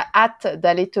continuation. On a hâte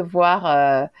d'aller te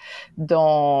voir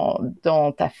dans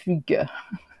ta fugue.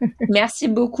 Merci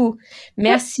beaucoup.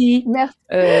 Merci. Merci.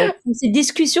 Pour ces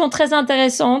discussions très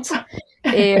intéressantes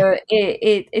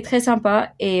et très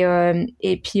sympa.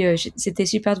 Et puis, c'était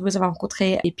super de vous avoir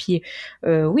rencontré. Et puis,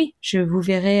 oui, je vous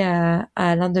verrai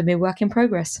à l'un de mes work in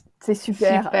progress. C'est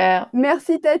super.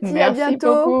 Merci Tati, à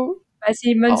bientôt. Beaucoup. Passez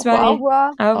une bonne soirée. Au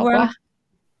revoir. Au revoir.